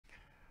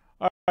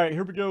right,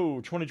 here we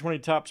go. 2020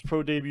 Topps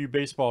Pro Debut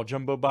Baseball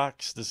Jumbo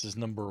Box. This is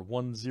number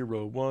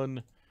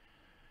 101.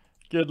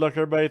 Good luck,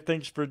 everybody.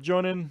 Thanks for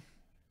joining.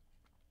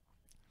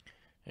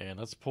 And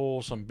let's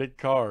pull some big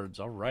cards.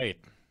 All right.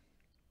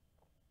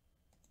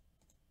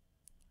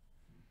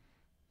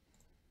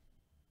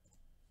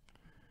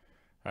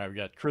 All right, we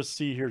got Chris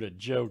C here to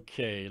Joe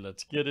K.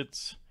 Let's get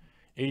it.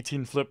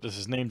 18 flip. This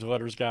is names,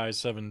 letters, guys,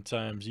 7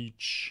 times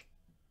each.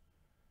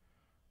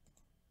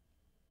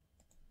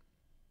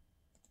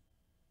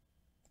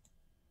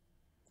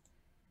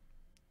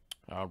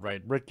 All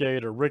right, Rick A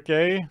to Rick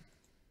A.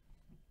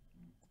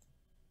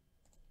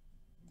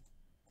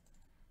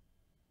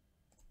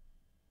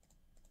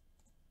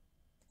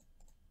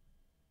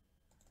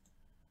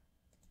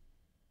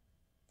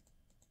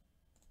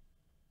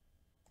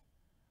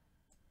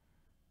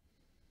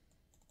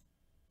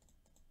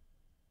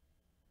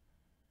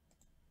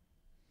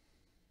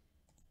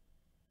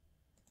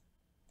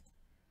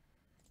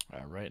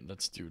 All right,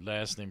 let's do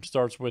last name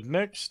starts with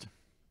next.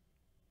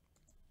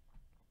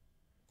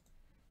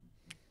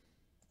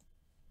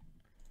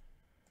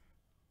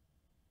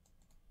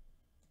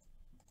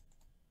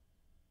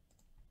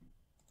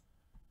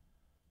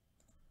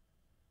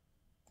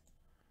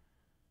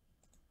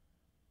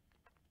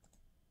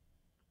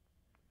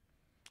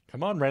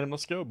 Come on, random,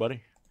 let's go,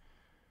 buddy.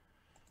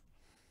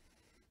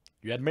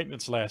 You had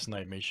maintenance last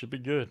night, mate. Should be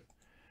good.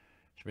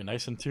 Should be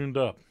nice and tuned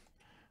up.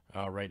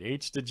 All right,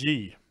 H to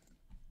G.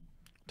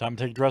 Time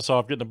to take the dress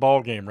off, get in the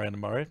ball game,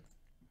 random, all right?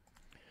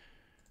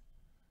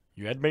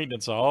 You had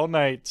maintenance all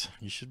night.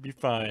 You should be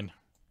fine.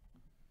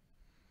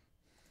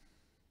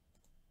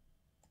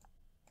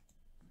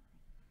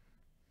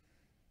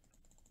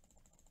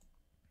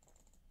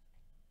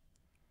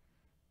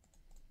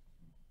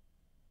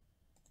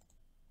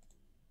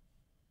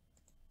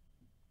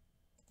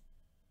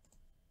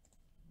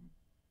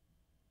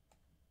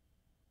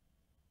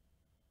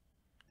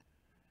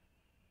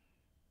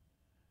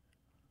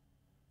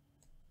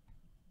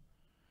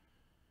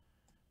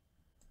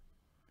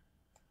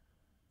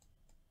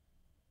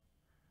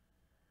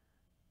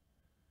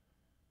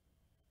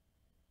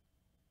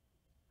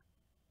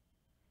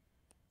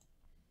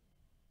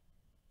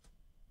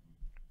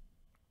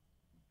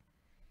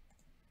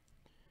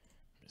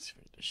 Let's see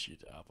if I get the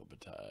sheet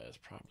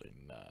alphabetized. Probably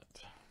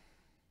not.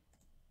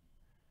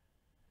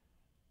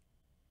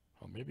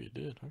 Oh, maybe it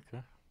did.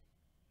 Okay.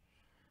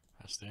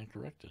 I stand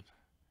corrected.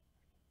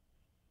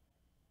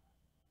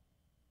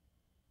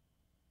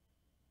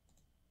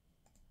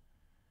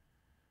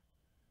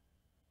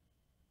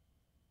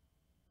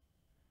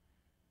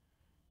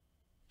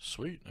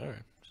 Sweet. All right.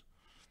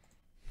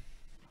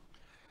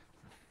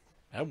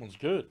 That one's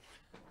good.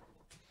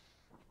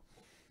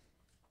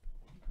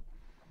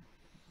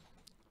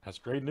 That's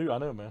great news. I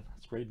know, man.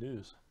 That's great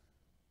news.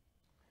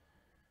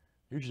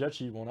 Usually that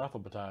sheet won't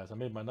alphabetize. I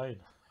made my night.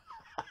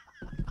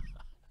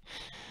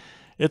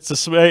 It's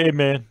a hey,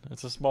 man.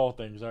 It's a small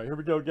things. All right, here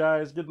we go,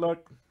 guys. Good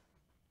luck.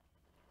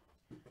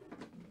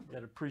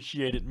 Gotta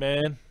appreciate it,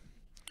 man.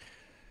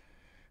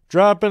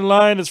 Drop in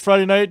line. It's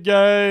Friday night,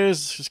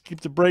 guys. Just keep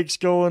the breaks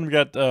going. We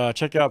got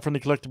check out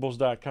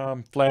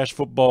friendlycollectibles.com. Flash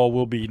football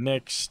will be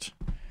next,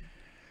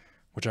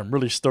 which I'm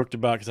really stoked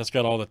about because that's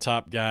got all the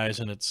top guys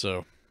in it.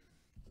 So.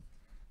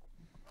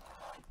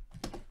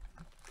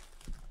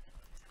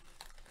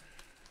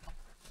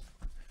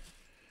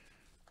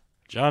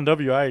 John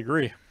W., I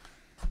agree.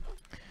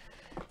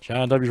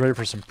 John W.'s ready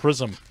for some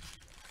Prism.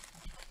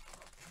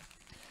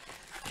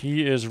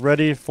 He is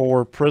ready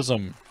for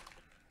Prism.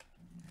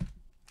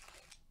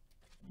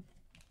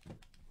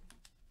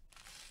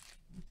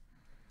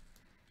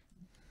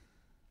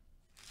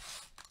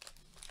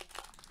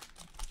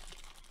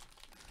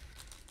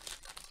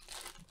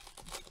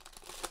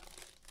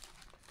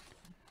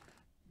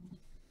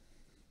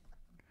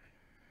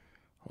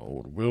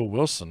 Old Will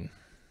Wilson.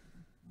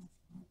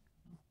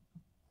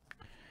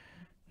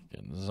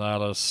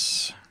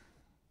 Gonzalez.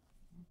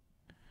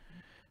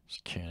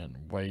 Cannon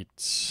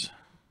White.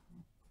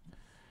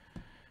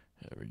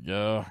 There we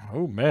go.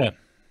 Oh, man.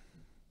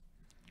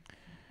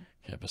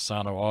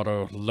 Pisano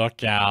auto.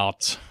 Look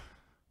out.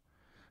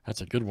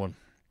 That's a good one.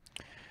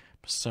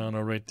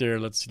 Pisano right there.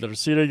 Let's see.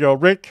 Let's see. There you go.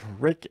 Rick.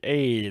 Rick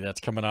A.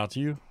 That's coming out to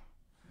you.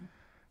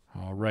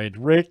 All right,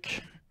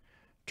 Rick.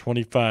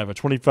 25 of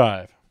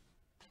 25.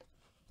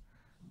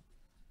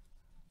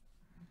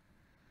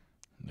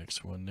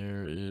 Next one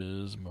there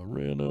is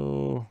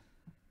Moreno.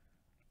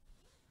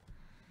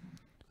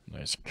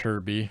 Nice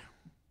Kirby.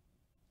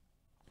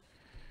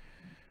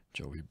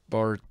 Joey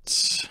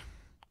Bart.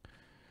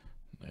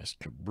 Nice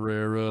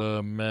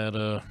Cabrera,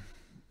 Mata.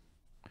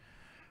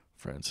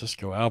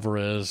 Francisco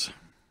Alvarez.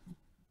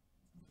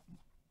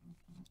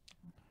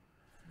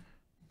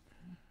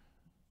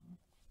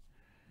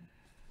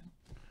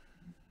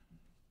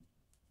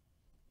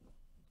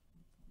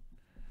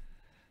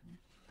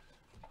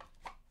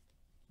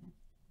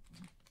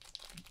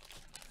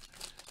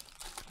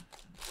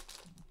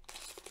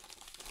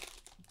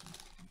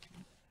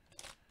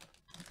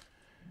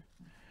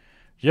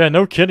 Yeah,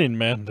 no kidding,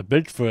 man. The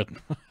Bigfoot.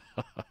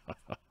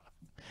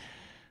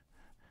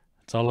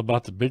 It's all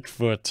about the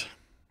Bigfoot.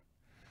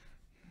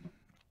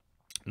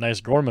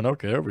 Nice Gorman.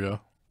 Okay, there we go.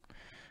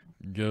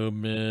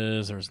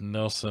 Gomez. There's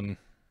Nelson.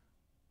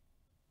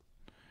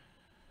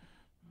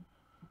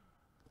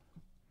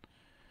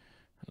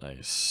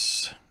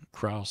 Nice.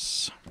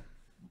 Kraus.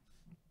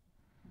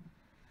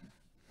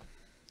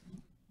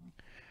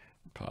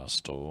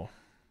 Postal.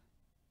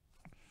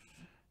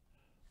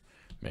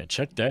 Man,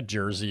 check that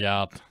jersey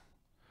out.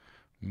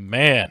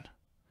 Man.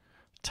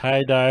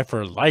 Tie-dye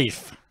for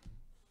life.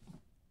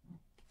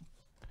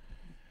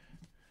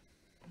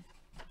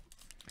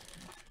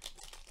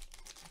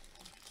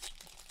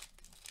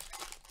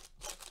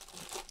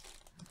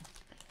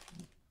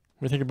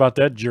 What do you think about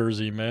that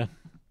jersey, man?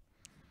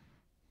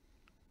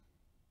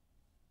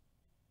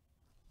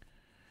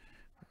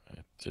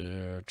 Right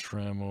there,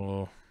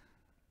 Trammell.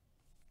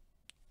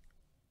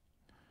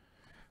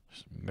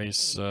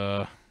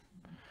 Mesa.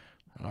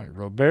 All right,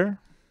 Robert.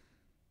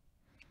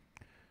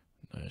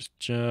 Nice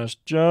Josh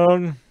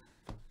Jung.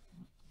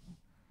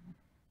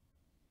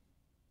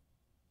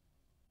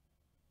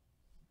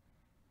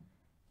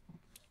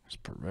 There's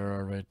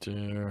Pereira right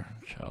there.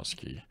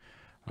 Kowski.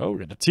 Oh, we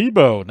got a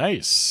Tebow.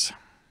 Nice.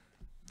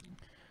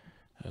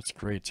 That's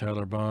great,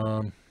 Tyler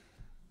Baum.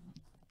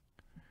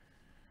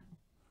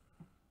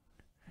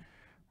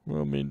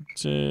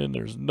 Wilmington.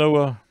 There's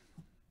Noah.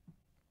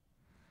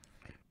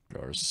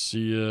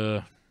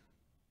 Garcia.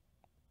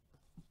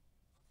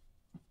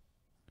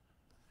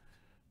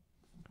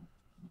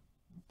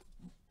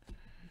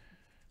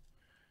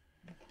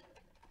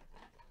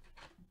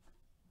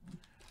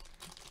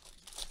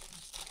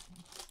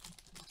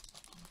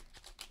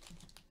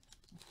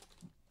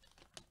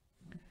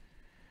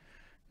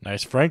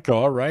 Nice Franco.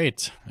 All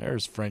right.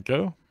 There's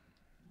Franco.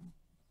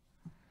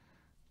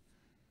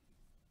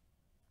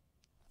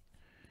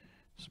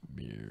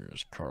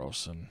 Mears,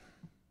 Carlson.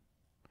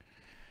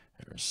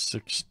 There's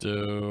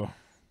Sixto.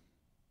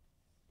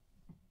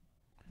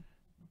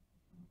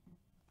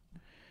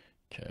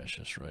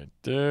 Cassius right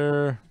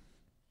there.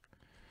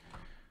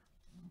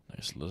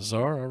 Nice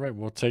Lazar. All right,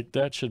 we'll take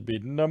that. Should be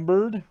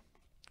numbered.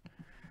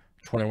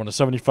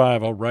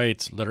 21/75. All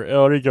right. Letter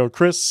L. There you go,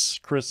 Chris.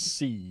 Chris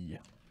C.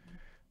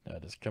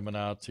 That is coming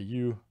out to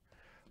you.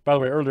 By the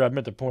way, earlier I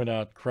meant to point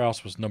out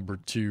Kraus was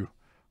numbered 2,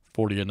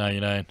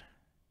 40/99.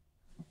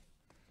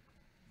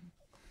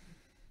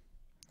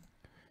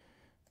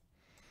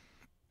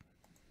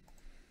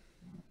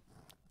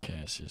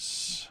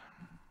 Cassius.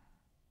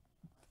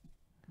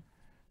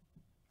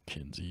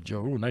 Kinsey.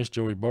 Joe. Ooh, nice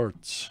Joey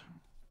Bartz.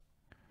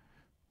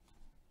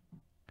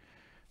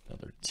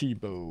 Another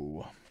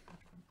Tebow.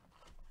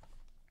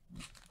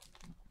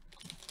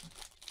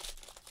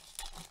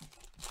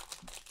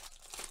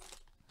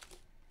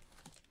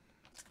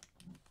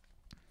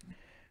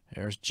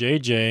 There's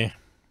JJ.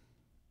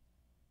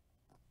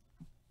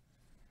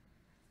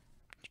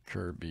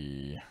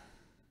 Kirby.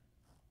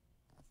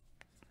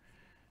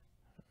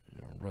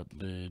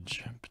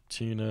 Rutledge.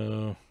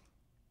 Patino.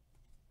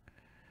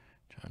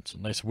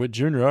 Johnson. Nice Witt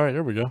Jr. All right,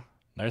 there we go.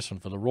 Nice one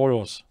for the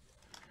Royals.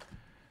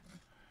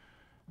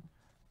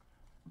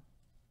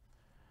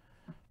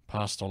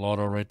 Postal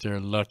auto right there.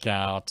 Look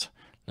out.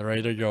 All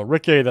right, there you go.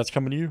 Rick A. That's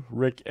coming to you.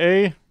 Rick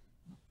A.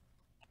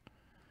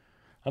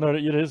 I know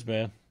it is,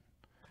 man.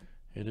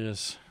 It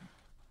is.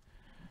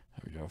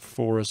 There we go.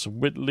 Forrest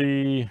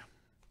Whitley.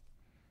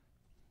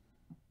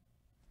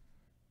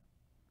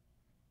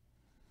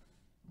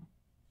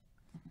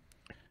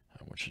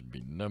 What should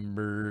be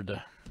numbered?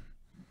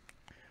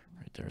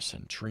 Right there,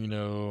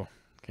 Centrino.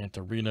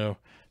 Cantorino.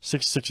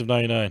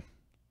 66/99.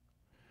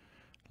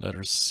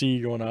 Letter C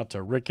going out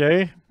to Rick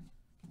A.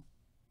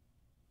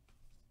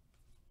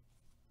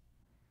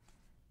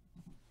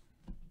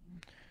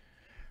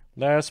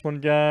 Last one,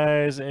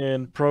 guys,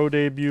 in Pro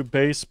Debut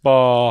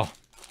Baseball.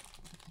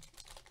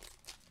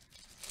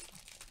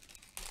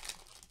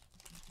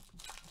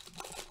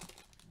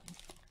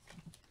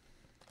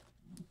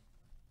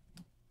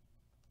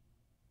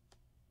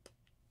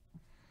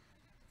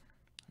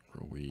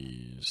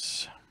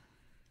 Ruiz.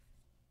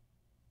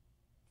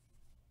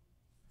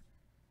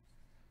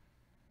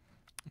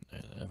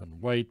 And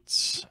Evan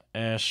White.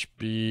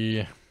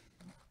 Ashby.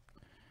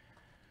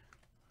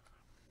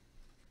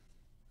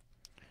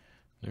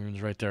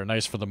 Noon's right there.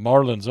 Nice for the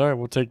Marlins. All right,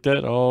 we'll take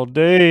that all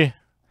day.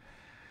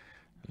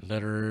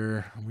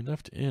 Letter. We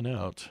left in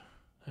out.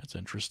 That's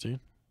interesting.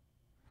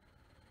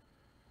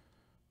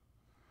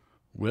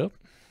 Well,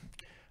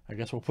 I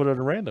guess we'll put it at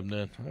random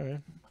then. All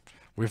right.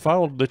 We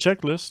followed the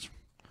checklist,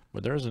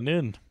 but there's an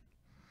in.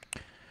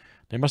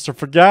 They must have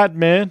forgot,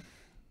 man.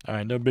 All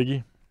right, no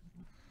biggie.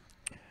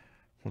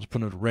 We'll just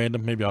put it at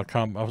random. Maybe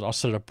I'll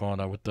set it up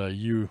on with the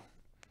U.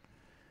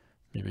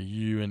 Maybe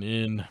U and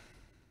in.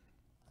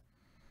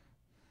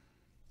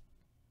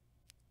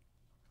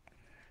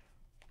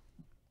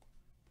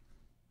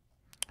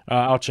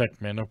 I'll check,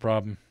 man. No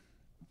problem.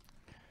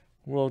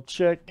 We'll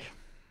check.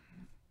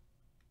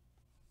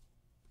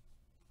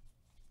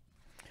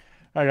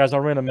 All right, guys. I'll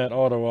random that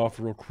auto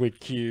off real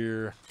quick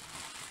here.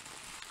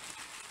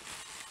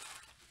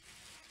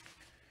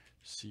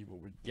 See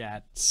what we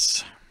got.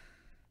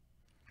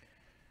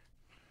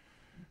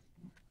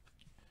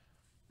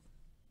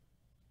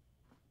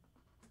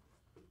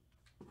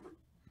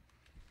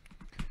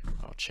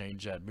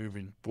 change that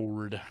moving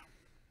forward.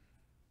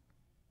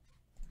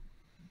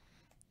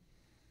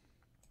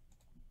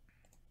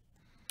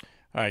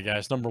 All right,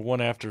 guys, number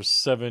 1 after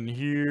 7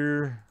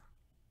 here.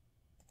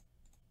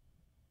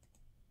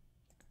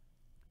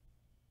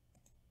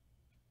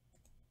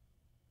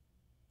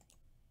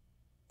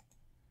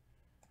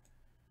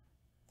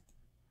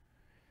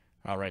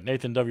 All right,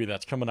 Nathan W.,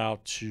 that's coming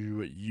out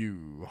to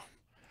you.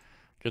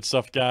 Good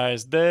stuff,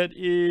 guys. That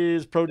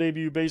is Pro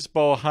Debut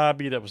Baseball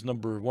Hobby. That was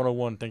number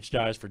 101. Thanks,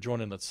 guys, for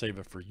joining. Let's save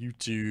it for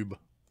YouTube.